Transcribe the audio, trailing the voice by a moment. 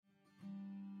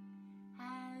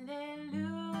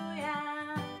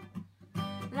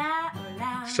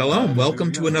Shalom.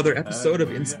 Welcome to another episode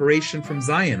of Inspiration from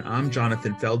Zion. I'm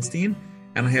Jonathan Feldstein,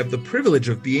 and I have the privilege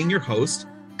of being your host,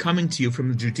 coming to you from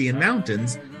the Judean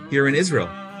Mountains here in Israel.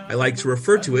 I like to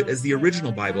refer to it as the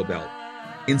original Bible Belt.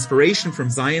 Inspiration from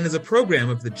Zion is a program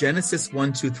of the Genesis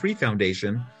 1-2-3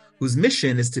 Foundation, whose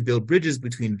mission is to build bridges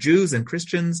between Jews and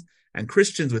Christians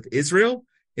with Israel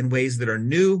in ways that are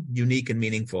new, unique, and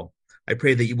meaningful. I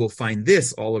pray that you will find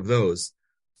this all of those.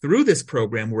 Through this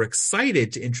program, we're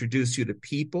excited to introduce you to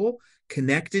people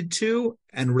connected to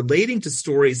and relating to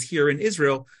stories here in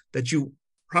Israel that you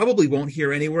probably won't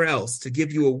hear anywhere else, to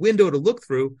give you a window to look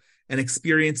through and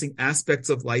experiencing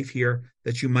aspects of life here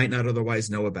that you might not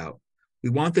otherwise know about. We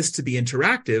want this to be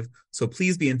interactive, so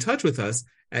please be in touch with us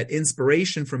at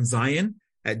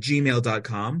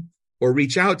inspirationfromzion@gmail.com or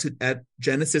reach out at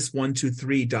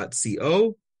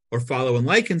genesis123.co or follow and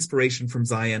like Inspiration from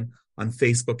Zion on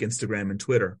Facebook, Instagram, and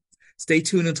Twitter. Stay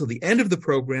tuned until the end of the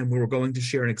program where we're going to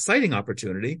share an exciting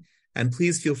opportunity, and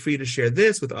please feel free to share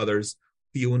this with others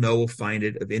who you will know will find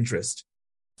it of interest.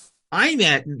 I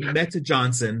met Metta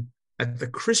Johnson at the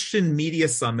Christian Media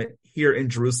Summit here in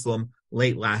Jerusalem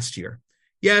late last year.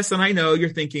 Yes, and I know you're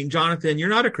thinking, Jonathan, you're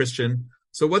not a Christian,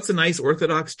 so what's a nice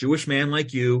Orthodox Jewish man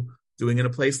like you doing in a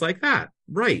place like that?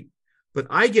 Right. But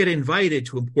I get invited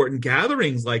to important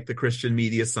gatherings like the Christian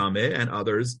Media Summit and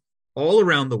others all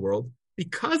around the world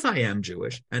because I am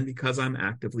Jewish and because I'm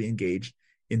actively engaged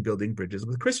in building bridges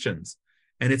with Christians.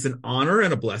 And it's an honor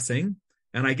and a blessing.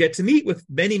 And I get to meet with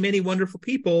many, many wonderful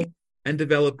people and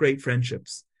develop great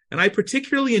friendships. And I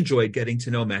particularly enjoyed getting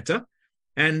to know Metta.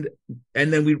 And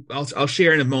then I'll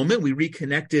share in a moment, we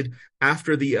reconnected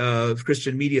after the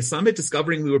Christian Media Summit,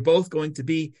 discovering we were both going to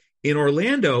be in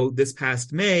Orlando this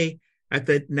past May at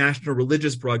the National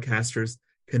Religious Broadcasters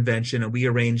Convention, and we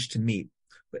arranged to meet.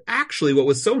 But actually, what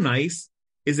was so nice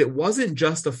is it wasn't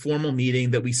just a formal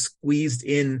meeting that we squeezed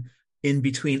in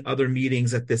between other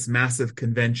meetings at this massive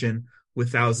convention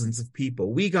with thousands of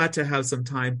people. We got to have some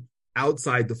time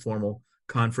outside the formal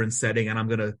conference setting,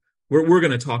 and we're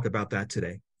gonna talk about that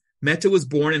today. Metta was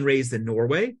born and raised in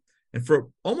Norway, and for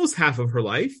almost half of her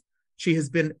life, she has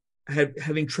been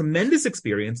having tremendous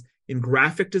experience in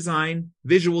graphic design,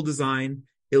 visual design,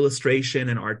 illustration,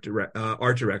 and art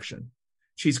direction.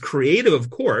 She's creative, of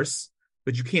course,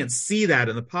 but you can't see that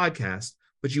in the podcast,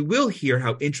 but you will hear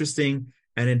how interesting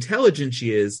and intelligent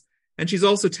she is, and she's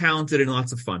also talented and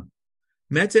lots of fun.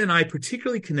 Metta and I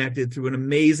particularly connected through an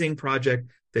amazing project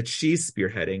that she's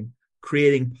spearheading,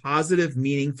 creating positive,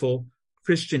 meaningful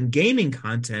Christian gaming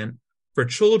content for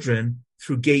children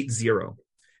through Gate Zero.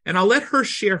 And I'll let her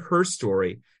share her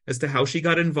story as to how she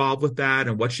got involved with that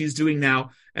and what she's doing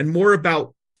now, and more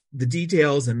about the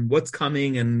details and what's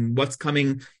coming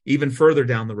even further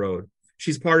down the road.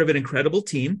 She's part of an incredible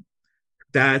team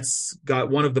that's got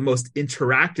one of the most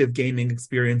interactive gaming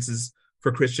experiences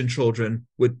for Christian children,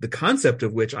 with the concept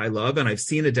of which I love, and I've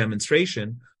seen a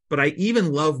demonstration, but I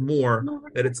even love more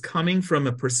that it's coming from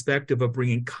a perspective of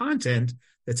bringing content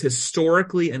that's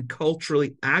historically and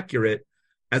culturally accurate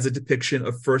as a depiction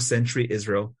of first century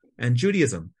Israel and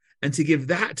Judaism. And to give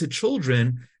that to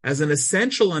children as an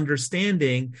essential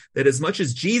understanding that as much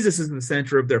as Jesus is the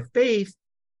center of their faith,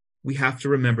 we have to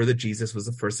remember that Jesus was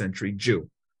a first century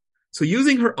Jew. So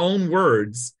using her own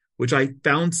words, which I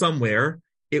found somewhere,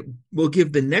 it will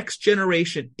give the next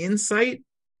generation insight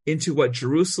into what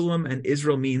Jerusalem and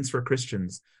Israel means for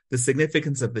Christians, the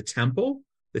significance of the temple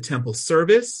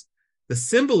service, the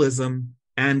symbolism,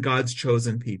 and God's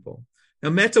chosen people. Now,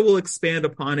 Metta will expand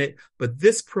upon it, but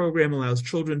this program allows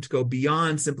children to go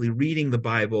beyond simply reading the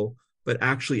Bible, but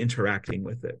actually interacting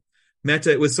with it.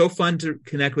 Metta, it was so fun to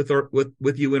connect with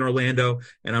you in Orlando,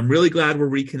 and I'm really glad we're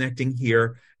reconnecting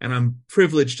here, and I'm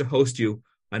privileged to host you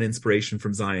on Inspiration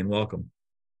from Zion. Welcome.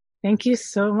 Thank you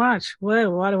so much.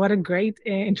 What a great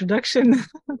introduction.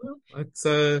 I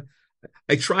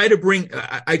try to bring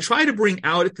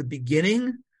out at the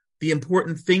beginning the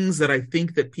important things that I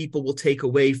think that people will take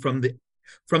away from the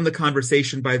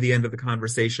conversation by the end of the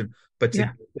conversation, but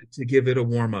to give it a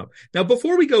warm up. Now,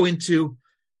 before we go into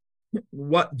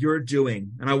what you're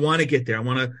doing, and I want to get there,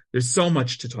 there's so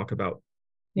much to talk about.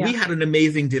 Yeah. We had an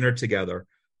amazing dinner together.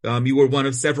 You were one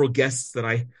of several guests that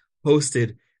I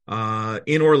hosted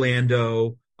in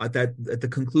Orlando at the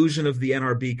conclusion of the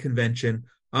NRB convention.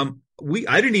 I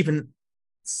didn't even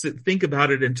think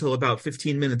about it until about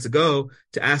 15 minutes ago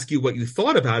to ask you what you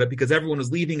thought about it, because everyone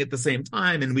was leaving at the same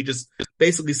time and we just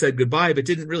basically said goodbye, but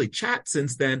didn't really chat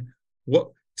since then.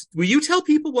 Will you tell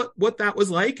people what that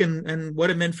was like and what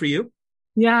it meant for you?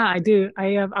 Yeah, I do.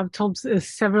 I've told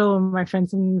several of my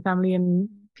friends and family and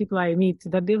people I meet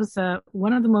that it was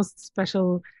one of the most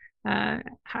special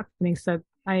happenings that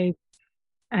I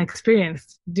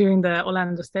experienced during the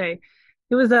Orlando stay.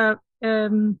 It was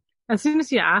as soon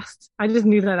as you asked, I just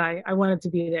knew that I wanted to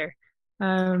be there.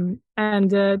 And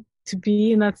to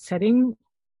be in that setting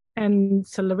and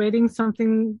celebrating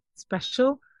something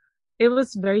special, it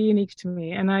was very unique to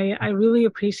me. And I really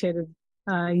appreciated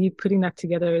you putting that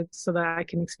together so that I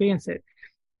can experience it.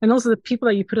 And also the people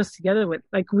that you put us together with.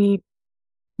 Like we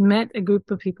met a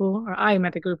group of people, or I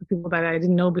met a group of people that I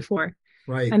didn't know before.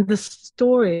 Right. And the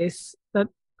stories that,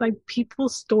 like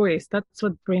people's stories, that's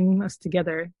what bring us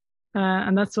together.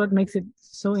 And that's what makes it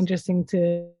so interesting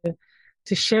to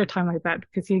share time like that,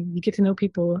 because you get to know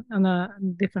people on a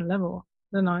different level.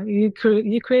 I don't know. You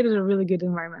created a really good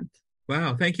environment.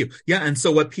 Wow, thank you. Yeah, and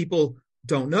so what people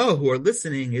don't know who are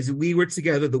listening is we were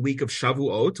together the week of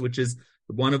Shavuot, which is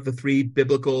one of the 3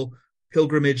 biblical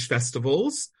pilgrimage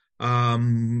festivals.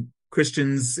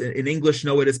 Christians in English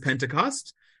know it as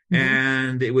Pentecost,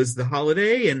 and it was the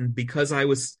holiday. And because I'm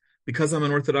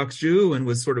an Orthodox Jew and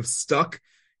was sort of stuck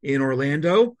in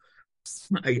Orlando,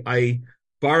 I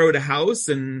borrowed a house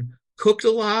and cooked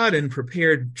a lot and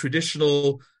prepared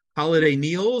traditional holiday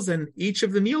meals, and each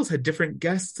of the meals had different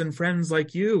guests and friends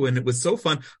like you, and it was so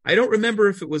fun. I don't remember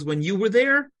if it was when you were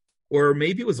there or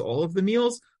maybe it was all of the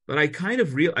meals, but I kind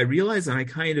of I realized, and I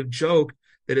kind of joked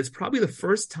that it's probably the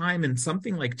first time in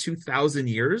something like 2,000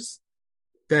 years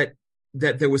that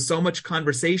there was so much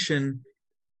conversation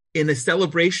in a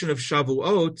celebration of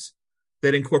Shavuot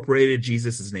that incorporated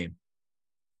Jesus's name.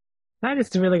 That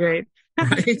is really great.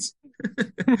 Right?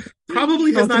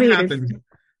 Probably has not happened.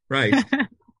 Right.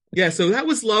 Yeah, so that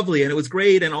was lovely, and it was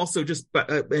great, and also just,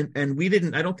 and we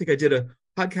didn't. I don't think I did a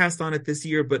podcast on it this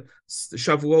year, but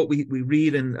Shavuot we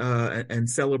read and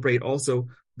celebrate also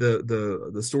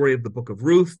the story of the Book of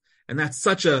Ruth, and that's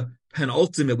such a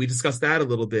penultimate. We discussed that a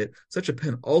little bit. Such a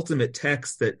penultimate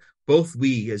text that both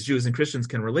we as Jews and Christians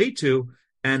can relate to,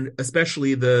 and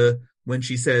especially when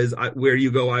she says, "Where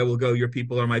you go, I will go. Your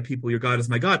people are my people. Your God is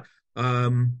my God."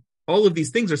 All of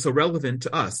these things are so relevant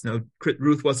to us. Now,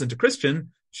 Ruth wasn't a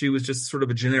Christian. She was just sort of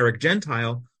a generic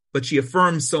Gentile, but she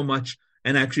affirms so much.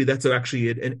 And actually, that's actually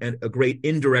a great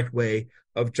indirect way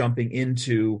of jumping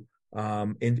into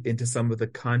some of the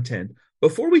content.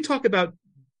 Before we talk about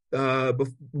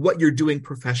what you're doing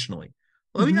professionally,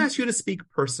 let me ask you to speak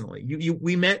personally.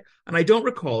 We met, and I don't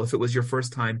recall if it was your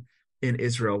first time in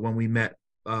Israel when we met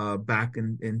back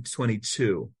in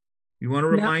 22. You want to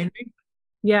remind me?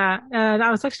 Yeah, that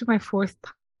was actually my 4th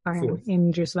time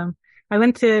in Jerusalem. I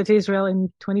went to Israel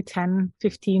in 2010,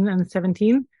 15, and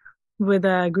 17 with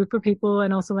a group of people,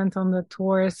 and also went on the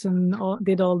tours and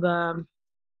did all the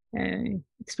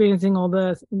experiencing all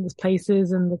the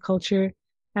places and the culture.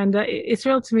 And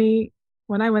Israel, to me,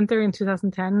 when I went there in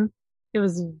 2010, it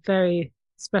was a very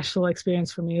special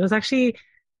experience for me. It was actually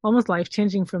almost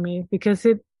life-changing for me because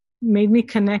it made me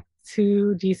connect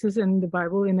to Jesus and the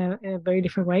Bible in a very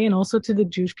different way, and also to the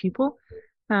Jewish people.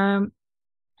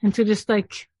 And to just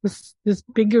like this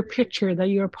bigger picture that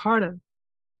you're a part of,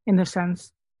 in a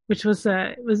sense, which was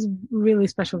it was really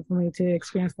special for me to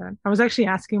experience that. I was actually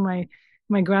asking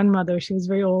my grandmother, she was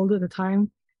very old at the time,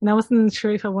 and I wasn't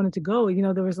sure if I wanted to go. You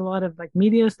know, there was a lot of like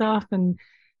media stuff and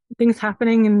things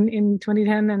happening in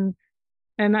 2010,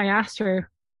 and I asked her.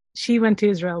 She went to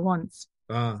Israel once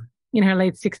in her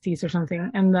late 60s or something,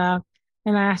 and I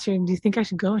asked her, "Do you think I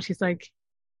should go?" And she's like,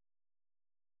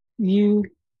 "You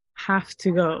have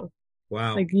to go.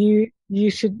 Wow. Like you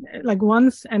should, like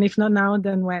once, and if not now,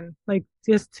 then when? Like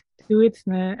just do it."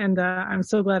 And I'm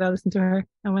so glad I listened to her.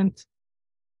 I went.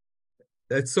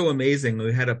 That's so amazing.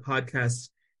 We had a podcast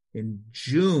in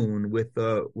June with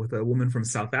a woman from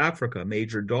South Africa,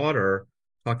 Major Daughter,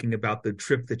 talking about the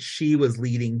trip that she was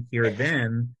leading here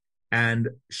then. And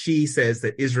she says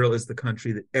that Israel is the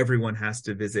country that everyone has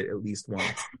to visit at least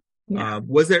once. Yeah.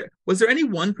 Was there any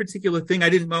one particular thing? I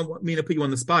didn't mean to put you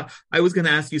on the spot. I was going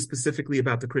to ask you specifically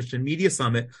about the Christian Media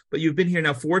Summit, but you've been here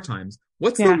now 4 times.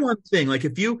 What's the one thing, like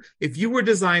if you were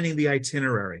designing the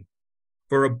itinerary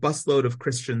for a busload of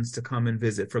Christians to come and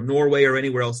visit from Norway or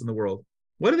anywhere else in the world,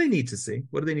 what do they need to see?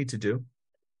 What do they need to do?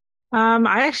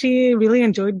 I actually really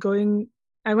enjoyed going.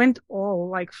 I went all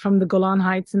like from the Golan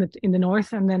Heights in the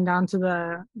north, and then down to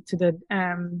the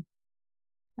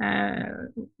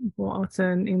what's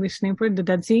an English name for it? The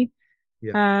Dead Sea.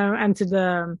 Yeah. And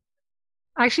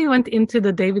I actually went into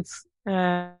the David's,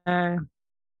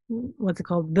 what's it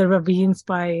called? The ravines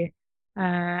by,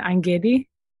 Ein Gedi.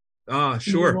 Ah,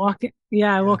 sure. Walk in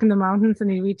the mountains,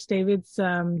 and you reach David's,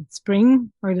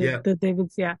 spring, or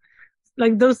David's,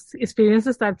 like those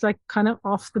experiences that's like kind of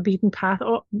off the beaten path,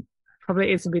 or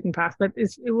probably is a beaten path, but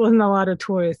it wasn't a lot of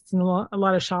tourists and a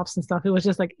lot of shops and stuff. It was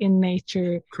just like in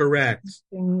nature. Correct.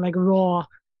 In like raw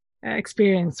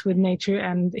experience with nature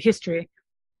and history,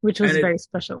 which was very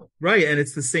special. Right. And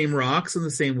it's the same rocks and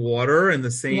the same water and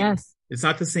the same, yes. It's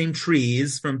not the same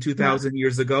trees from 2000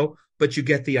 years ago, but you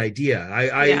get the idea.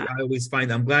 I always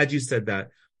find, I'm glad you said that.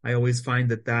 I always find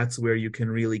that that's where you can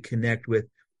really connect with.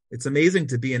 It's amazing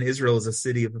to be in Israel as a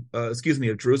city of, of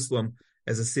Jerusalem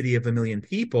as a city of 1 million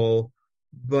people,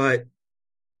 but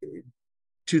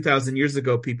 2000 years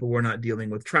ago, people were not dealing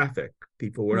with traffic.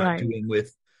 People were not dealing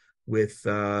with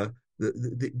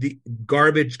the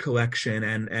garbage collection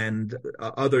and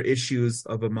other issues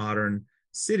of a modern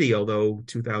city. Although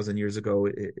 2000 years ago,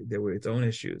 there were its own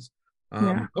issues.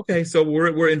 Okay, so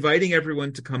we're inviting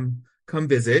everyone to come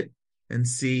visit and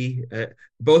see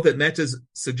both at Meta's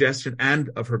suggestion and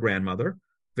of her grandmother.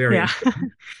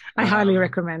 I highly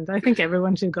recommend. I think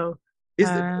everyone should go.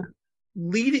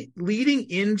 Leading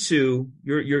into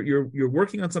you're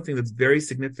working on something that's very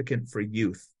significant for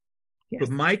youth. Yes. But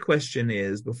my question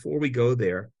is, before we go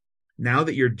there, now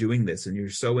that you're doing this and you're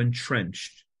so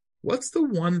entrenched, what's the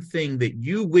one thing that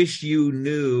you wish you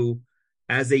knew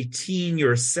as a teen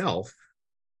yourself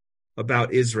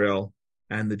about Israel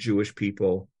and the Jewish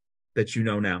people that you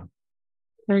know now?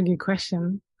 Very good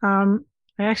question. I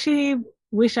actually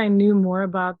wish I knew more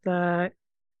about the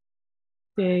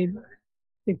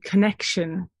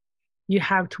connection you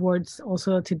have towards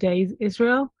also today's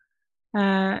Israel,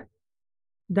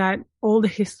 that all the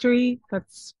history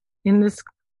that's in this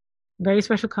very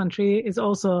special country is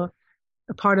also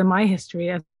a part of my history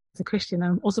as a Christian,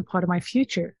 and also part of my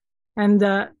future. And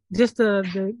just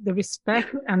the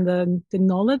respect and the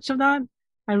knowledge of that,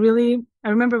 I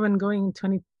remember when going in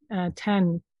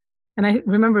 2010, and I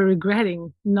remember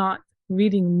regretting not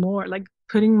reading more, like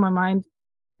putting my mind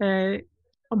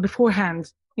beforehand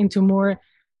into more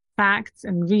facts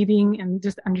and reading and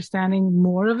just understanding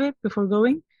more of it before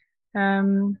going.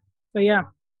 But yeah,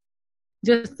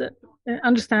 just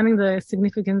understanding the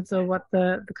significance of what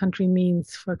the country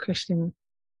means for a Christian.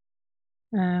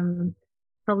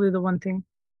 Probably the one thing,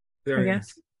 I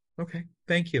guess. Okay,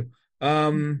 thank you.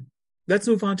 Let's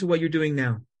move on to what you're doing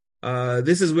now.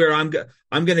 This is where I'm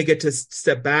going to get to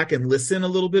step back and listen a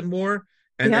little bit more,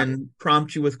 and then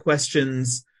prompt you with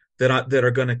questions that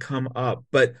are going to come up.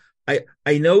 But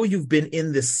I know you've been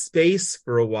in this space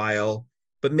for a while,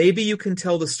 but maybe you can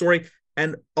tell the story.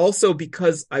 And also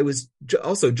because I was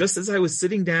just as I was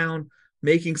sitting down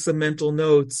making some mental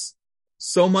notes,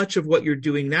 so much of what you're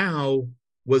doing now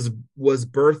was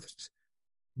birthed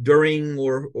during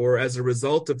or as a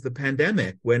result of the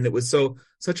pandemic, when it was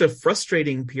such a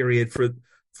frustrating period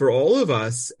for all of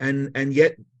us, and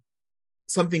yet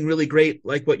something really great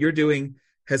like what you're doing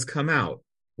has come out.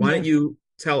 Why don't you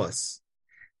tell us?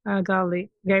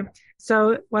 Golly. Okay.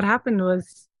 So what happened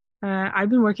was, I've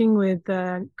been working with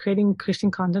creating Christian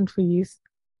content for youth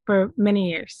for many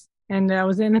years. And I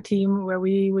was in a team where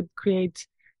we would create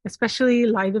especially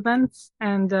live events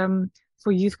and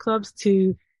for youth clubs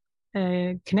to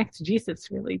connect to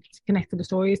Jesus, really, to connect to the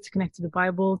stories, to connect to the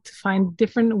Bible, to find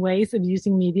different ways of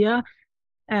using media,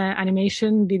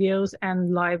 animation, videos,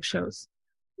 and live shows.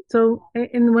 So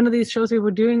in one of these shows, we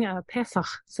were doing a Pesach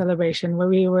celebration where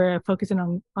we were focusing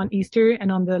on Easter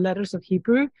and on the letters of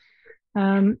Hebrew,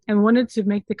 and wanted to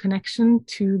make the connection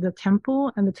to the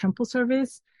temple and the temple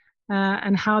service,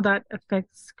 and how that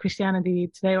affects Christianity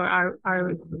today, or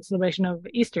our celebration of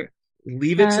Easter.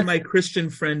 Leave it to my Christian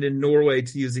friend in Norway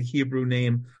to use a Hebrew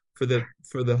name for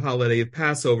the holiday of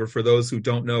Passover, for those who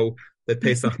don't know that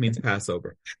Pesach means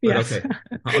Passover. But yes. Okay,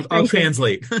 I'll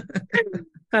translate.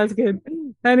 That's good.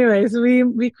 Anyways,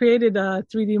 we created a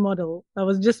 3D model that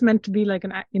was just meant to be like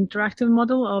an interactive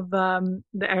model of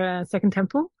the Second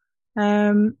Temple.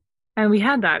 And we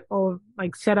had that all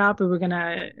like set up. We were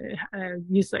gonna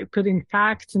use like put in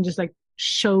facts and just like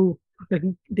show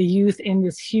the youth in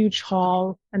this huge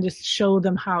hall and just show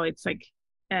them how it's like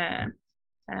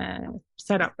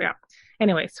set up. Yeah.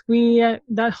 Anyways,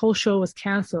 that whole show was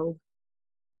canceled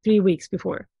 3 weeks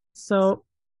before, so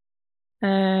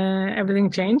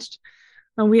everything changed,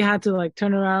 and we had to like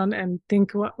turn around and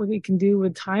think what we can do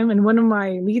with time. And one of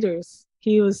my leaders,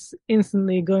 he was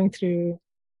instantly going through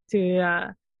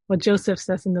to what Joseph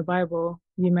says in the Bible: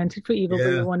 "You meant it for evil,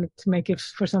 but you wanted to make it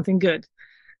for something good."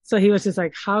 So he was just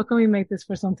like, "How can we make this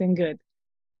for something good?"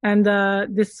 And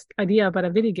this idea about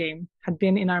a video game had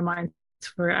been in our minds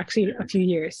for actually a few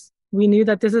years. We knew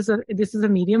that this is a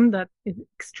medium that is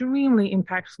extremely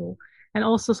impactful, and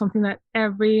also something that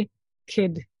every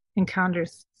kid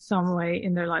encounters some way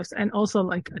in their lives, and also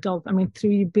like adults. I mean,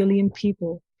 3 billion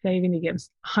people play video games.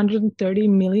 130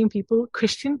 million people,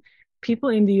 Christian people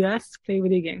in the US play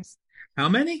video games. How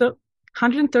many? So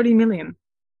 130 million.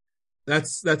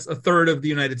 That's a third of the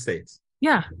United States.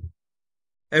 Yeah.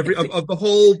 Of the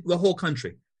whole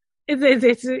country.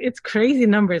 It's crazy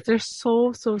numbers. There's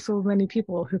so many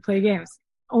people who play games.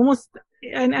 Almost,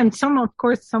 and some of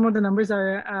the numbers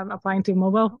are applying to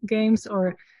mobile games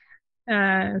or,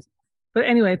 but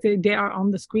anyway, they are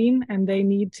on the screen and they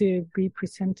need to be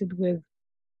presented with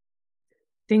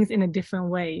things in a different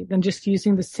way than just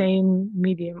using the same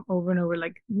medium over and over.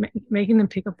 Like making them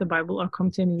pick up the Bible or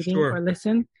come to a meeting or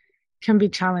listen can be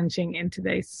challenging in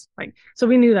today's so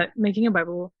we knew that making a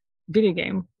Bible video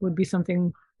game would be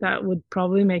something that would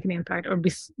probably make an impact or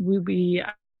would be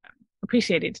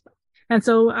appreciated. And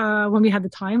so when we had the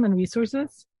time and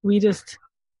resources, we just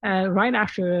right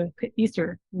after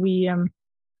Easter we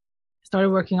started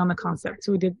working on the concept.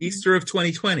 So we did Easter of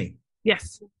 2020.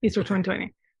 Yes, Easter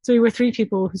 2020. So we were 3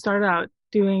 people who started out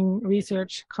doing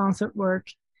research, concept work,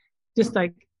 just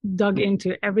dug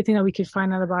into everything that we could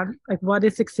find out about what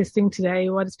is existing today,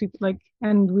 what is people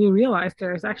and we realized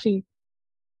there's actually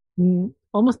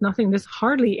almost nothing. There's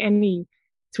hardly any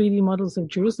 3D models of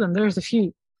Jerusalem. There's a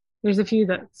few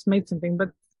that's made something, but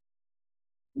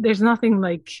there's nothing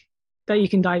that you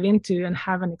can dive into and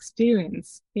have an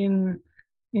experience in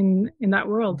that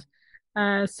world.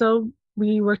 So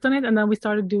we worked on it, and then we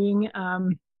started doing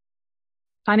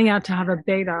planning out to have a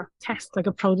beta test,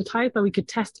 a prototype that we could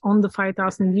test on the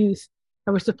 5,000 youth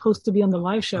that were supposed to be on the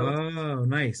live show. Oh,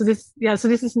 nice. So this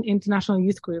is an international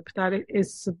youth group that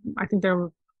is, I think they're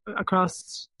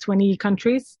across 20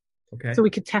 countries. Okay. So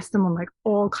we could test them on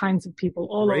all kinds of people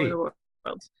all over the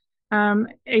world.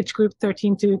 Age group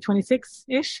 13 to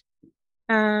 26-ish.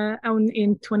 And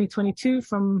in 2022,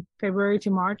 from February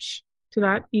to March to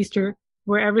that Easter,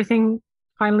 where everything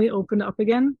finally opened up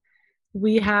again,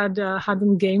 we had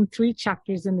them game 3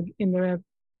 chapters in the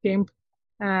game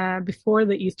before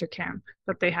the Easter camp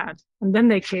that they had, and then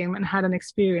they came and had an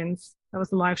experience that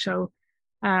was a live show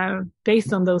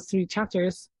based on those 3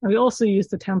 chapters. And we also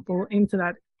used the temple into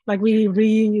that. We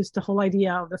reused the whole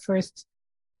idea of the first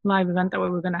live event that we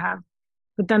were going to have,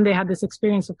 but then they had this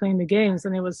experience of playing the games,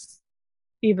 and it was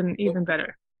even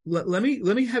better. Let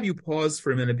me have you pause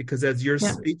for a minute, because as you're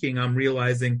speaking, I'm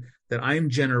realizing that I'm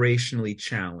generationally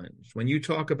challenged. When you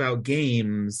talk about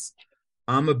games,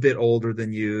 I'm a bit older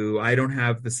than you. I don't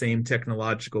have the same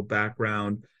technological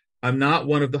background. I'm not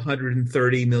one of the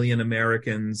 130 million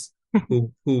Americans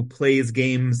who plays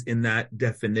games in that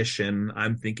definition.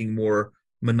 I'm thinking more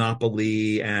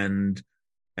Monopoly and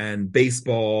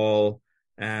baseball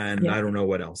and I don't know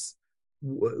what else.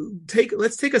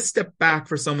 Let's take a step back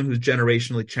for someone who's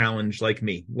generationally challenged like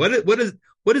me. What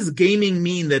does gaming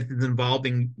mean that is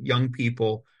involving young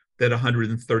people that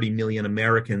 130 million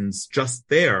Americans just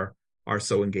there are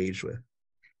so engaged with?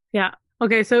 Yeah.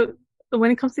 Okay. So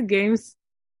when it comes to games,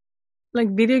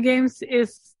 video games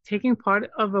is taking part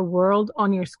of a world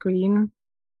on your screen,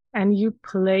 and you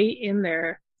play in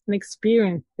there and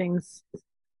experience things.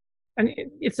 And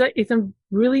it's a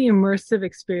really immersive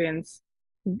experience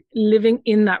living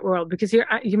in that world, because you're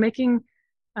making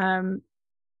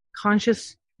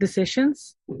conscious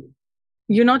decisions.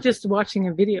 You're not just watching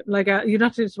a video, you're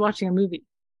not just watching a movie.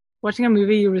 Watching a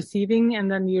movie, you're receiving,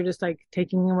 and then you're just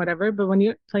taking in whatever. But when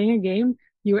you're playing a game,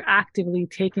 you're actively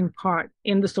taking part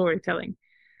in the storytelling.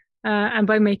 And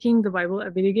by making the Bible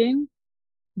a video game,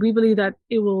 we believe that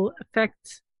it will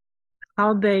affect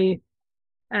how they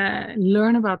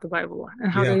learn about the Bible,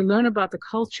 and how they learn about the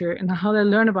culture, and how they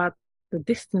learn about the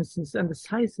distances and the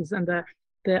sizes and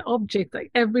the object,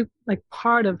 every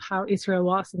part of how Israel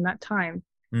was in that time.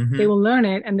 Mm-hmm. They will learn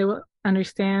it, and they will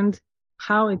understand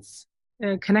how it's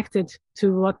connected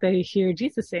to what they hear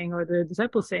Jesus saying or the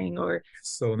disciples saying. Or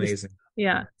so amazing.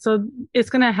 So it's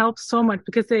going to help so much,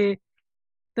 because they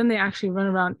actually run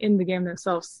around in the game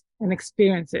themselves and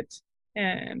experience it.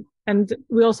 And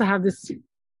we also have this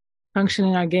function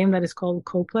in our game that is called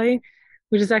co-play,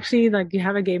 which is actually you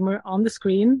have a gamer on the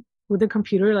screen with a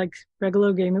computer,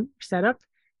 regular game setup.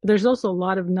 But there's also a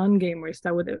lot of non-gamers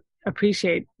that would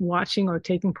appreciate watching or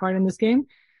taking part in this game.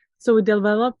 So we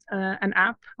developed an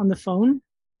app on the phone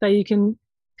that you can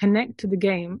connect to the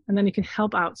game, and then you can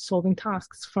help out solving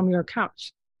tasks from your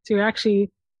couch. So you're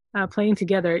actually playing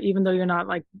together, even though you're not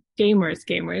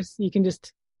gamers. You can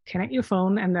just connect your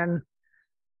phone and then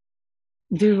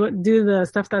do the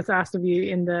stuff that's asked of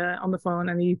you on the phone,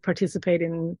 and you participate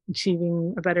in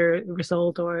achieving a better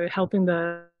result, or helping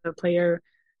the player,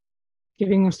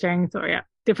 giving them strength, or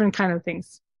different kind of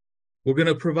things. We're going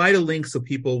to provide a link so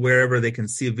people, wherever they can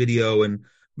see a video,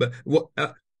 but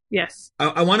Yes.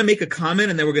 I want to make a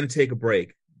comment and then we're going to take a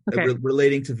break. Okay.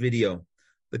 Relating to video.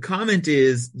 The comment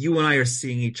is, you and I are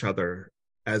seeing each other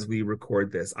as we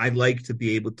record this. I like to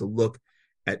be able to look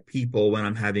at people when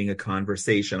I'm having a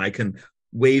conversation. I can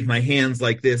wave my hands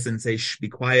like this and say, shh, be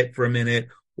quiet for a minute,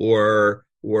 or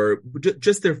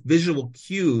just their visual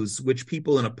cues, which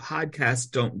people in a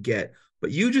podcast don't get.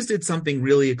 But you just did something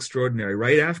really extraordinary.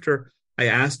 Right after I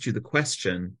asked you the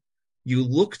question, you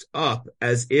looked up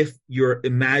as if you're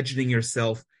imagining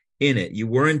yourself in it.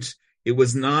 It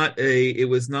was not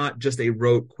just a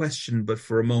rote question, but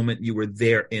for a moment you were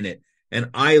there in it.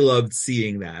 And I loved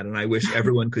seeing that. And I wish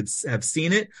everyone could have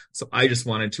seen it. So I just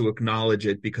wanted to acknowledge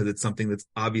it because it's something that's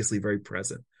obviously very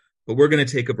present. But we're going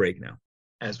to take a break now.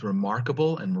 As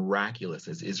remarkable and miraculous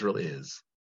as Israel is,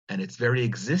 and its very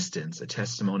existence a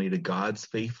testimony to God's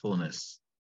faithfulness,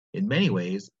 in many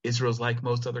ways, Israel's like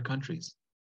most other countries.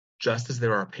 Just as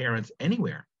there are parents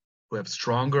anywhere who have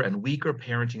stronger and weaker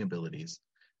parenting abilities,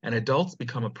 and adults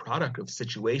become a product of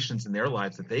situations in their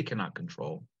lives that they cannot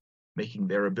control, making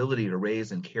their ability to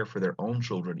raise and care for their own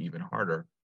children even harder,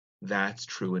 that's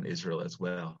true in Israel as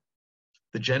well.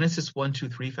 The Genesis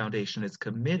 1-2-3 Foundation is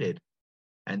committed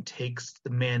and takes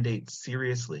the mandate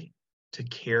seriously to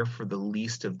care for the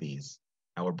least of these,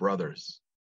 our brothers,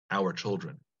 our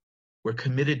children. We're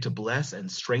committed to bless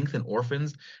and strengthen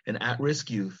orphans and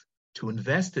at-risk youth, to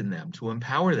invest in them, to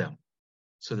empower them,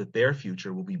 so that their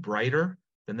future will be brighter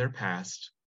than their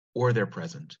past or their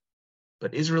present.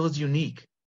 But Israel is unique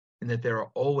in that there are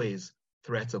always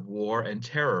threats of war and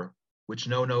terror which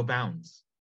know no bounds.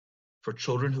 For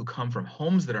children who come from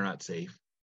homes that are not safe,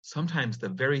 sometimes the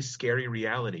very scary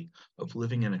reality of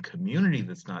living in a community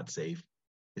that's not safe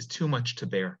is too much to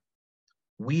bear.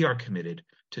 We are committed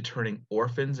to turning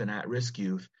orphans and at-risk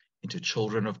youth into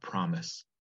children of promise.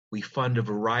 We fund a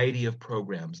variety of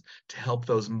programs to help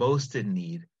those most in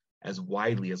need as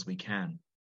widely as we can.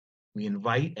 We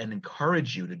invite and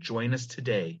encourage you to join us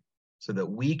today so that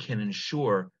we can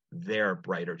ensure their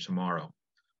brighter tomorrow.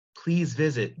 Please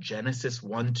visit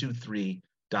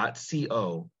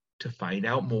genesis123.co to find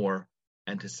out more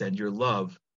and to send your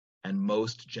love and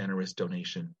most generous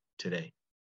donation today.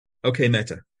 Okay,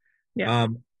 Meta. Yeah.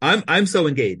 I'm so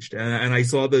engaged, and I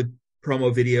saw the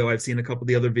promo video. I've seen a couple of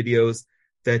the other videos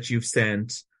that you've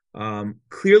sent.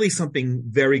 Clearly something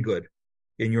very good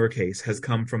in your case has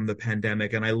come from the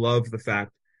pandemic. And I love the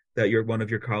fact that one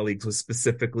of your colleagues was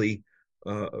specifically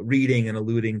reading and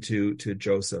alluding to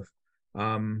Joseph.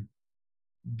 Gaming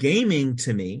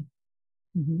to me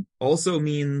also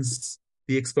means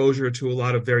the exposure to a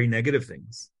lot of very negative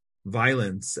things,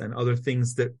 violence and other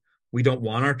things that we don't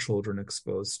want our children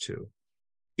exposed to.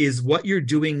 Is what you're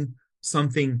doing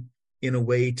something in a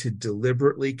way to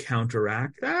deliberately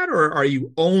counteract that? Or are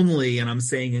you only, and I'm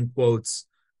saying in quotes,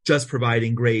 just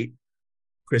providing great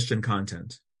Christian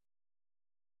content?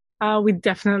 We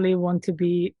definitely want to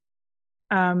be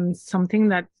something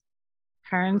that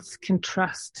parents can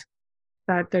trust,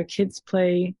 that their kids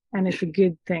play and it's a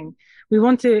good thing. We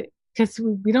want to, because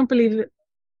we don't believe that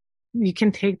you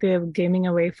can take the gaming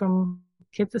away from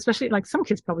kids, especially like some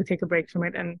kids probably take a break from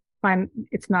it and find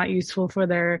it's not useful for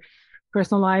their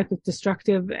personal life, it's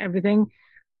destructive, everything.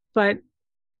 But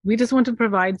we just want to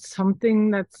provide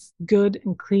something that's good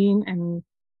and clean and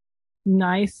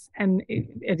nice and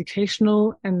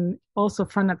educational and also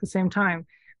fun at the same time.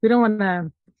 We don't want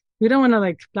to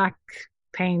like black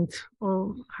paint,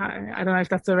 or I don't know if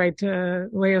that's the right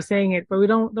way of saying it, but we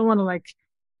don't want to like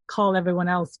call everyone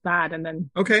else bad and then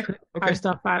put our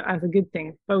stuff out as a good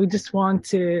thing. But we just want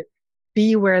to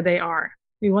be where they are.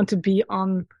 We want to be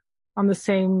on the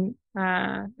same,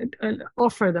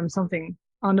 offer them something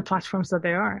on the platforms that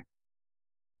they are.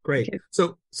 Great. Okay.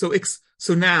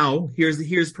 So now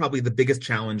here's probably the biggest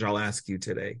challenge I'll ask you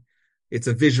today. It's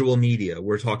a visual media.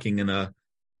 We're talking in a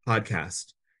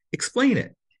podcast. Explain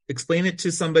it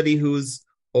to somebody who's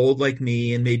old like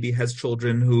me and maybe has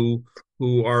children who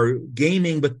are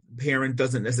gaming, but the parent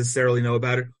doesn't necessarily know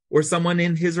about it, or someone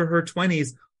in his or her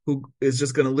 20s who is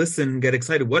just going to listen and get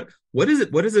excited. What is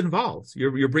it? What is it involved?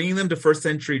 You're bringing them to first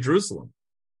century Jerusalem.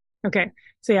 Okay.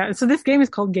 So this game is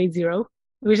called Gate Zero,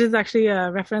 which is actually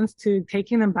a reference to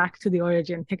taking them back to the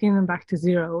origin, taking them back to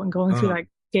zero and going through like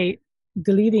gate,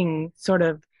 deleting sort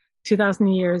of 2,000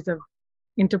 years of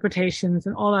interpretations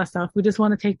and all that stuff. We just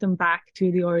want to take them back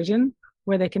to the origin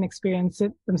where they can experience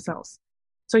it themselves.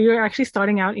 So you're actually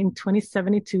starting out in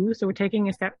 2072. So we're taking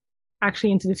a step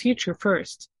actually into the future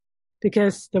first,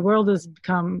 because the world has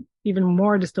become even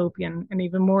more dystopian and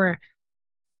even more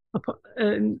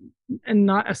and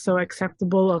not so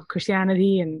acceptable of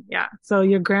Christianity. And yeah, so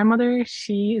your grandmother,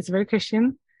 she is very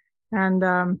Christian,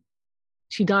 and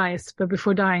she dies, but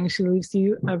before dying, she leaves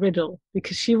you a riddle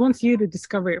because she wants you to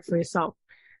discover it for yourself.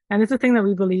 And it's a thing that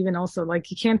we believe in also. Like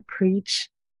you can't preach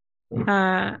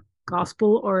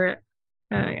gospel or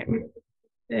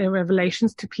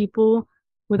revelations to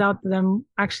without them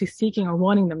actually seeking or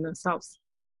wanting them themselves.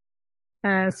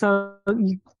 So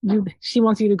she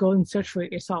wants you to go and search for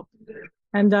it yourself.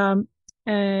 And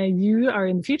you are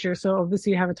in the future, so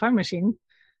obviously you have a time machine.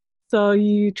 So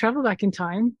you travel back in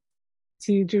time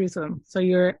to Jerusalem. So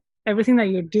everything that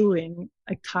you're doing,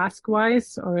 like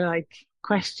task-wise or like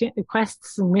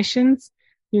quests and missions,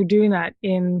 you're doing that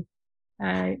in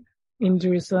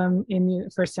Jerusalem in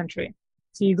the first century.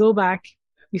 So you go back,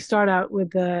 you start out with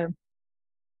the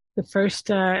first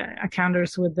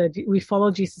encounters we follow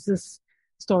Jesus's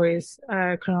stories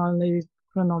chronology,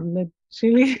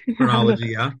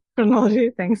 yeah. Chronology,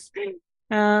 thanks.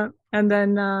 And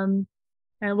then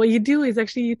what you do is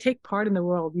actually you take part in the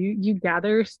world. You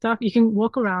gather stuff. You can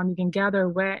walk around. You can gather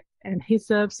wet and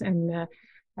hyssops and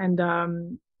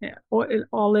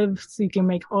olives. You can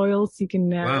make oils. You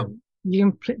can you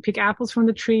can pick apples from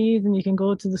the trees, and you can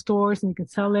go to the stores and you can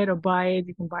sell it or buy it.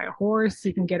 You can buy a horse.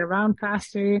 You can get around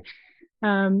faster.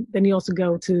 Then you also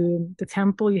go to the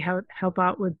temple. You help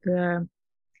out with the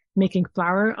making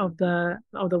flour of the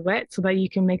wet, so that you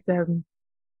can make forgot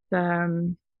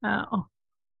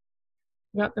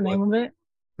the name of it.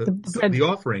 The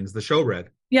offerings, the showbread.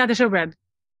 Yeah, the showbread.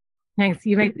 Thanks.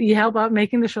 You help out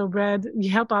making the showbread. You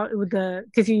help out with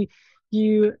because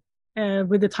you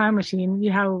with the time machine,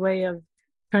 you have a way of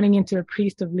turning into a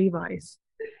priest of Levi's,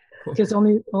 because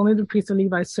only the priest of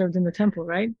Levi served in the temple,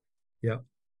 right? Yeah.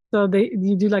 So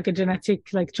you do like a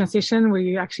genetic like transition where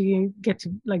you actually get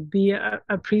to like be a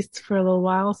priest for a little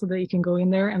while, so that you can go in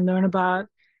there and learn about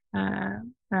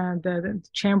the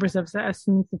chambers of the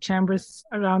essence, the chambers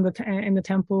around in the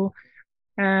temple.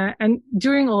 And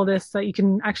during all this, you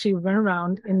can actually run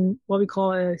around in what we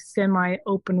call a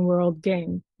semi-open world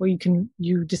game, where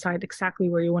you decide exactly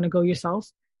where you want to go yourself.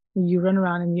 You run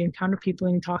around and you encounter people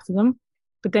and you talk to them,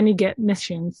 but then you get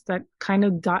missions that kind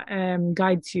of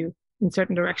guides you in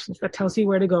certain directions, that tells you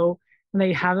where to go, and that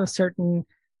you have a certain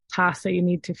task that you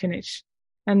need to finish.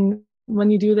 And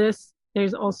when you do this,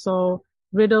 there's also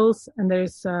riddles and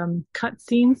there's cut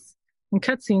scenes. And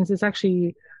cut scenes is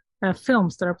actually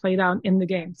films that are played out in the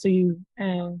game. So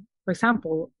for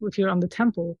example, if you're on the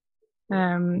temple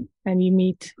and you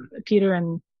meet Peter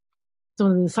and some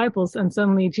of the disciples, and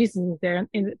suddenly Jesus is there,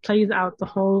 and it plays out the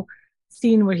whole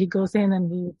scene where he goes in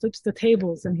and he flips the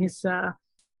tables, and he's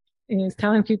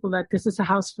telling people that this is a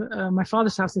house, my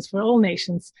Father's house is for all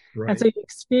nations. Right. And so you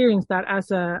experience that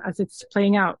as it's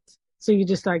playing out. So you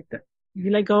just you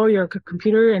let go of your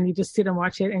computer and you just sit and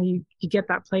watch it, and you get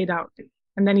that played out.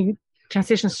 And then you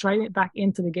transition straight back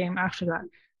into the game after that.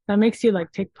 That makes you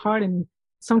take part in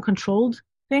some controlled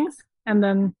things, and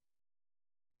then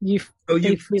you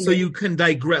can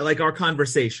digress, like our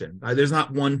conversation. There's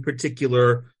not one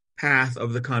particular path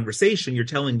of the conversation. You're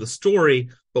telling the story,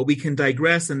 but we can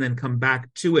digress and then come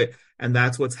back to it. And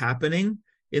that's what's happening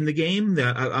in the game.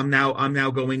 That I'm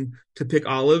now going to pick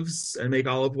olives and make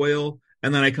olive oil,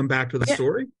 and then I come back to the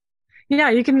story. Yeah,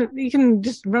 you can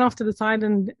just run off to the side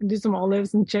and do some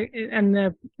olives and check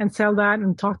and sell that,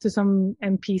 and talk to some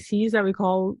NPCs that we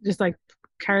call just like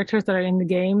characters that are in the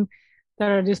game that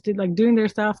are just doing their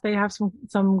stuff. They have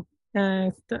some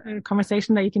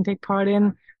conversation that you can take part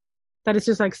in. That is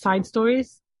just like side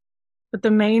stories. But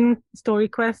the main story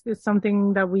quest is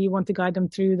something that we want to guide them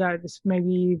through, that is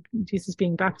maybe Jesus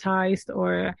being baptized,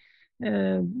 or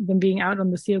them being out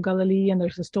on the Sea of Galilee and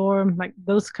there's a storm, like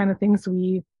those kind of things.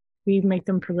 We make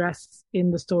them progress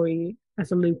in the story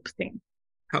as a loop thing.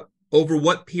 Over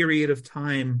what period of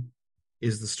time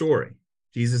is the story?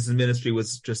 Jesus' ministry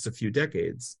was just a few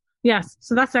decades. Yes.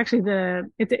 So that's actually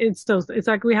it's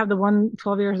like we have the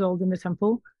 12 years old in the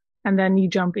temple, and then you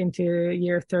jump into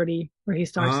year 30 where he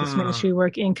starts his ministry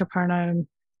work in Capernaum.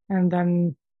 And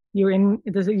then you're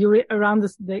around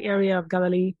the area of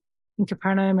Galilee, in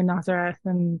Capernaum and Nazareth.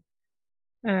 And,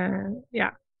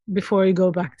 before you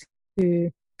go back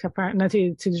to Capernaum,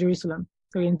 to Jerusalem.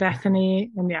 So you're in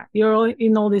Bethany, and you're all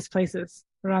in all these places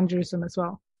around Jerusalem as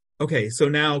well. Okay. So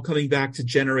now coming back to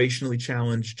generationally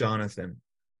challenged Jonathan,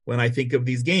 when I think of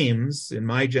these games in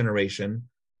my generation,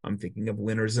 I'm thinking of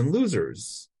winners and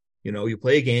losers. You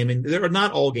play a game, and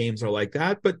not all games are like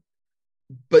that, but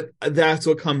that's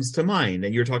what comes to mind.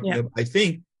 And you're talking about, I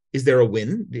think, is there a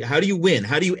win? How do you win?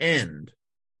 How do you end?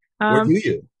 Or do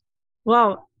you?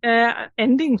 Well,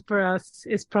 ending for us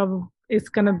is it's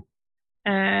gonna,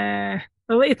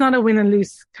 it's not a win and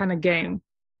lose kind of game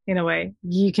in a way.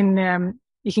 You can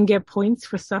get points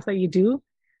for stuff that you do,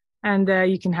 and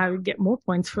you can get more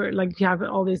points for, like, you have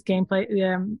all this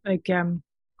gameplay,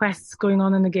 quests going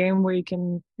on in the game where you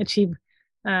can achieve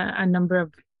a number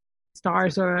of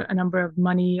stars or a number of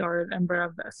money or a number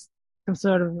of some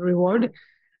sort of reward.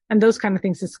 And those kind of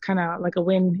things is kind of like a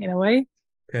win in a way.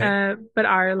 Okay. But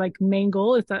our like main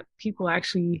goal is that people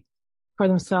actually for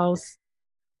themselves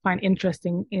find interest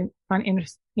in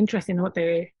what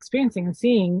they're experiencing and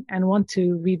seeing and want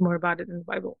to read more about it in the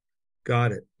Bible.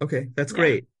 Got it. Okay. That's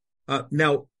great.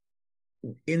 Now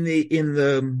in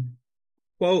the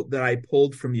quote that I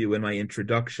pulled from you in my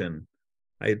introduction,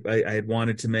 I had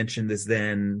wanted to mention this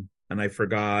then and I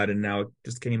forgot, and now it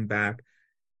just came back.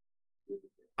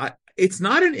 It's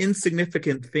not an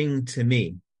insignificant thing to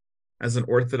me as an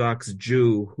Orthodox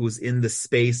Jew who's in the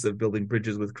space of building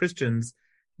bridges with Christians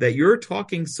that you're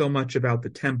talking so much about the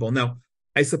temple. Now,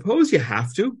 I suppose you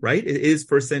have to, right? It is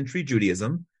first century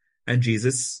Judaism, and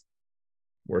Jesus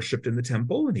worshipped in the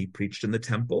temple and he preached in the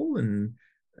temple, and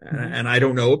I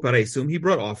don't know, but I assume he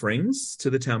brought offerings to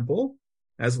the temple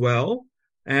as well.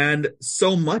 And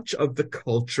so much of the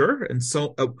culture and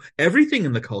everything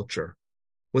in the culture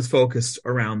was focused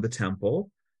around the temple,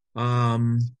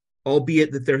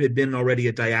 albeit that there had been already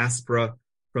a diaspora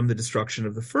from the destruction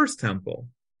of the first temple.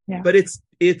 Yeah. But it's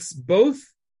both.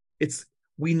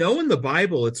 We know in the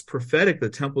Bible it's prophetic the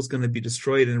temple's going to be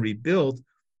destroyed and rebuilt,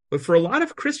 but for a lot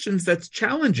of Christians that's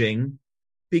challenging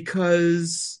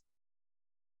because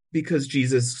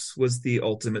Jesus was the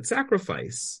ultimate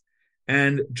sacrifice.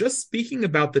 And just speaking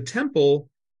about the temple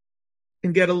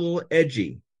can get a little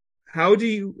edgy. How do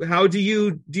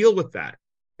you deal with that?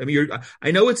 I mean,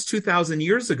 I know it's 2,000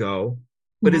 years ago,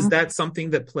 but is that something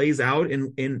that plays out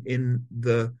in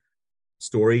the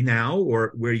story now,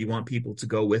 or where you want people to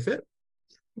go with it?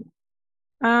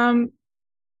 Well,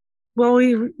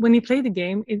 when you play the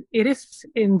game, it is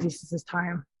in Jesus'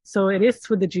 time. So it is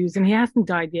with the Jews, and he hasn't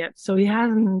died yet. So he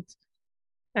hasn't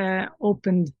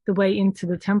opened the way into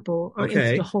the temple or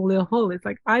into the Holy of Holies.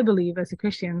 Like, I believe as a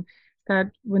Christian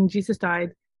that when Jesus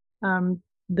died,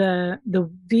 the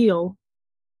veil,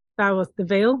 that was the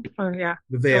veil, the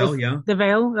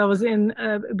veil that was in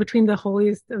between the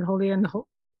holiest, the holy, and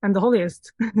the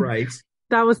holiest, right?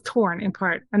 That was torn in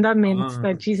part, and that means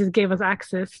that Jesus gave us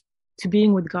access to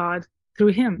being with God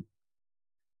through him.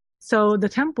 So the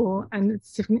temple, and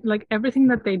it's like everything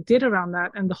that they did around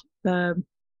that, and the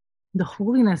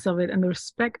holiness of it, and the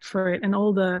respect for it, and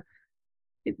all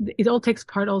it all takes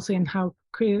part also in how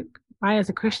I as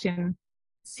a Christian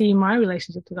see my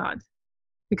relationship to God,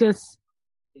 because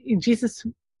Jesus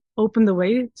opened the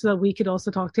way so that we could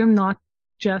also talk to him, not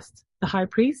just the high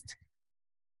priest.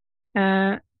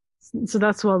 So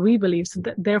that's what we believe. So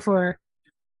therefore,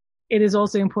 it is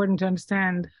also important to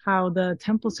understand how the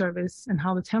temple service and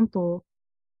how the temple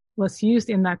was used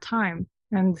in that time,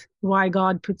 and why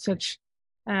God put such,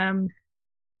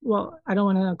 well, I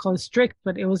don't want to call it strict,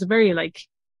 but it was very like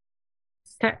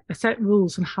set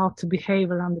rules on how to behave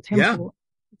around the temple.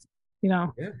 You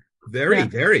know,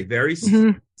 very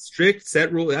strict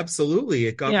set rule. Absolutely,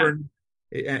 it governed,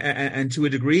 and to a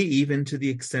degree, even to the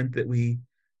extent that we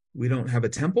don't have a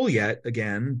temple yet.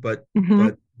 Again, but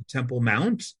Temple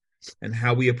Mount and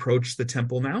how we approach the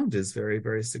Temple Mount is very,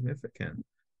 very significant.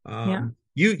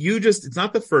 You just, it's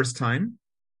not the first time,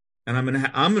 and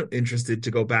I'm interested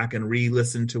to go back and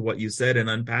re-listen to what you said and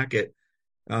unpack it.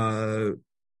 But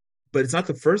it's not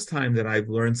the first time that I've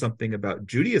learned something about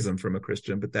Judaism from a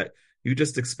Christian, but that you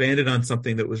just expanded on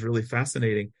something that was really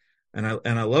fascinating. And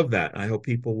I love that. I hope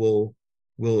people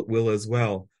will as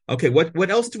well. Okay. What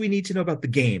else do we need to know about the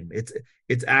game?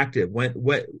 It's active.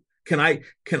 What can I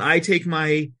take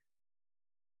my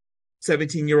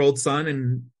 17-year-old son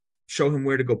and show him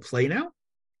where to go play now?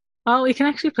 Oh, we can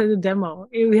actually play the demo.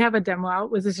 We have a demo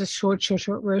out, which is a short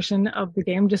version of the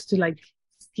game, just to like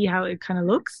see how it kind of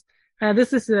looks.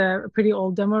 This is a pretty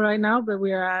old demo right now, but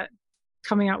we are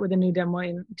coming out with a new demo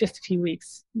in just a few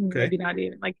weeks. Okay. Maybe not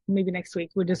even, like maybe next week.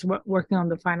 We're just working on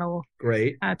the final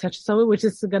touches of it, which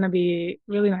is going to be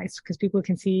really nice because people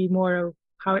can see more of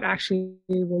how it actually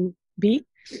will be.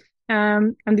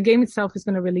 And the game itself is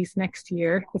going to release next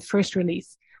year, the first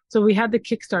release. So we had the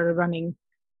Kickstarter running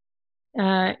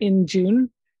in June,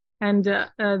 and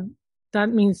that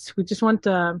means we just want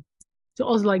to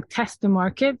also like test the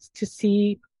market to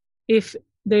see if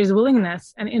there's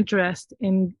willingness and interest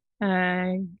in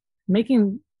having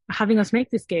us make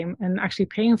this game and actually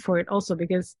paying for it also,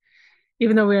 because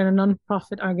even though we're a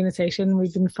non-profit organization,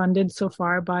 we've been funded so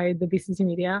far by the BCC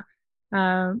Media,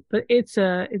 but it's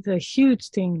a huge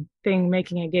thing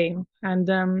making a game,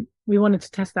 and we wanted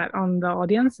to test that on the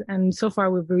audience, and so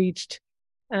far we've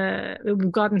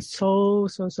gotten so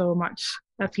much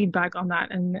feedback on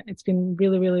that, and it's been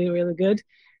really, really, really good.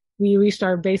 We reached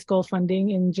our base goal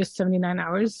funding in just 79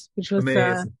 hours, which was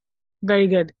very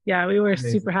good. Yeah, we were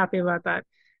super happy about that.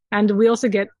 And we also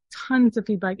get tons of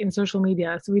feedback in social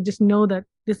media. So we just know that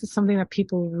this is something that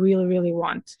people really, really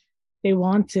want. They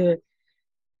want to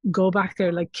go back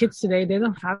there. Like kids today, they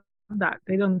don't have that.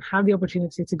 They don't have the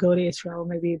opportunity to go to Israel.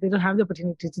 Maybe they don't have the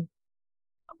opportunity to,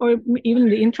 or even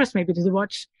the interest maybe to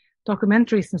watch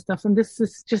documentaries and stuff. And this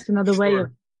is just another way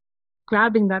of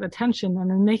grabbing that attention and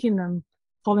then making them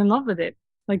fall in love with it.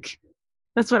 Like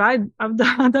that's what I've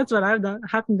done. That's what I've done.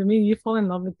 Happened to me. You fall in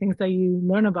love with things that you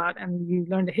learn about, and you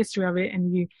learn the history of it,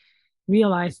 and you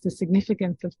realize the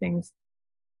significance of things.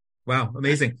 Wow,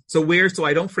 amazing. So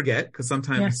I don't forget, because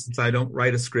sometimes since I don't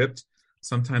write a script,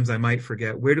 sometimes I might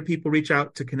forget. Where do people reach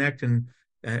out to connect and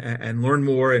learn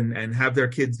more and have their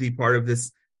kids be part of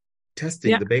this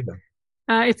testing, the beta?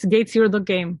 It's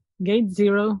GateZero.game.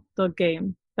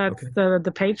 GateZero.game. That's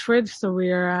the page for it. So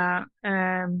we're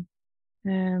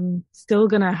still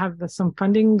gonna have some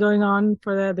funding going on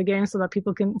for the game, so that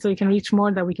you can reach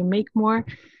more, that we can make more.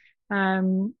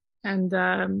 And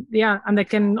they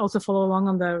can also follow along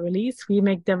on the release. We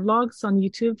make devlogs on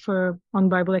YouTube on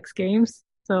Bible X Games.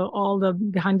 So all the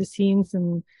behind the scenes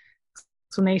and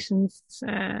explanations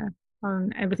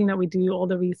on everything that we do, all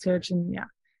the research and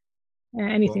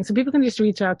anything. Cool. So people can just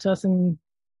reach out to us, and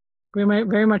we're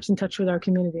very much in touch with our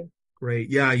community.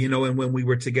 Great. Yeah. And when we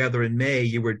were together in May,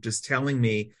 you were just telling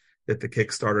me that the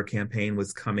Kickstarter campaign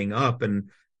was coming up, and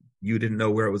you didn't know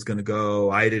where it was going to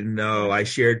go. I didn't know.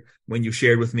 When you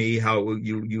shared with me how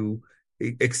you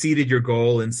exceeded your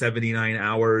goal in 79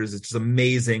 hours. It's just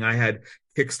amazing. I had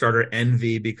Kickstarter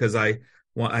envy because I'm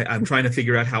trying to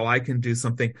figure out how I can do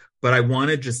something. But I want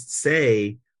to just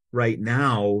say right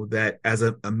now that as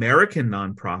an American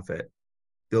nonprofit,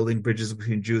 building bridges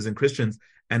between Jews and Christians,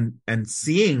 and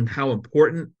seeing how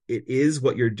important it is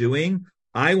what you're doing,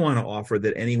 I want to offer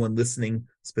that anyone listening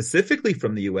specifically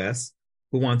from the U.S.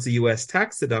 who wants a U.S.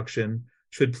 tax deduction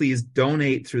should please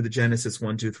donate through the Genesis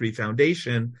 123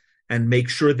 Foundation and make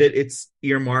sure that it's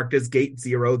earmarked as Gate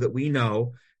Zero, that we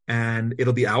know, and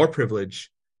it'll be our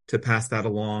privilege to pass that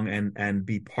along and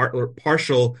be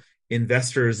partial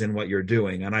investors in what you're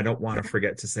doing. And I don't want to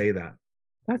forget to say that.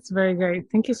 That's very great.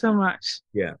 Thank you so much.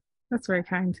 Yeah. That's very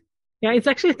kind. Yeah, it's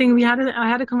actually a thing. I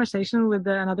had a conversation with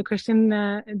another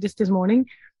Christian just this morning,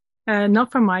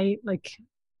 not from my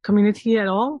community at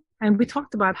all. And we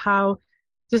talked about how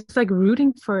just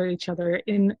rooting for each other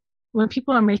when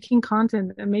people are making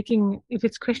content and if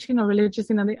it's Christian or religious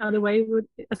in any other way,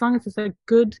 as long as it's a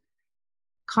good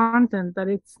content that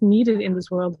it's needed in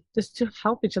this world, just to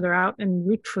help each other out and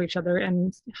root for each other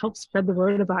and help spread the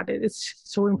word about it. It's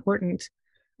so important.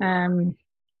 And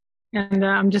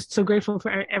I'm just so grateful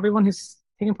for everyone who's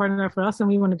taking part in that for us, and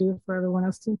we want to do it for everyone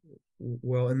else too.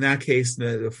 Well, in that case,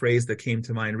 the phrase that came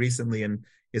to mind recently and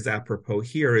is apropos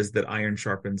here is that iron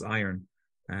sharpens iron,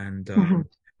 and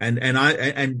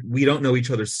and we don't know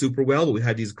each other super well, but we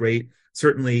had these great,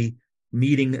 certainly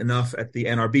meeting enough at the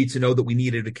NRB to know that we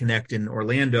needed to connect in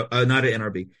Orlando, not at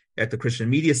NRB, at the Christian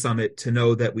Media Summit, to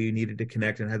know that we needed to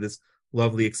connect and have this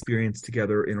lovely experience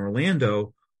together in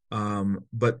Orlando.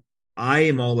 But I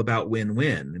am all about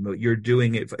win-win. You're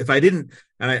doing it. If I didn't,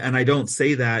 and I don't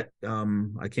say that,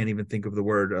 I can't even think of the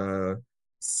word.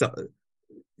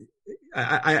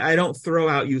 I don't throw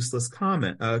out useless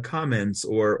comments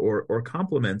or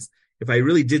compliments. If I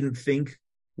really didn't think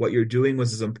what you're doing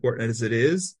was as important as it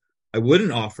is, I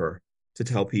wouldn't offer to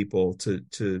tell people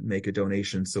to make a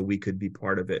donation so we could be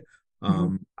part of it.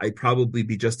 I'd probably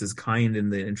be just as kind in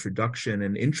the introduction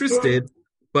and interested. Yeah.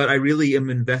 But I really am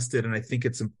invested, and I think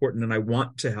it's important, and I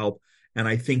want to help. And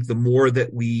I think the more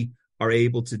that we are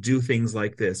able to do things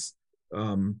like this,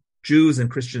 Jews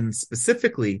and Christians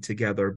specifically together,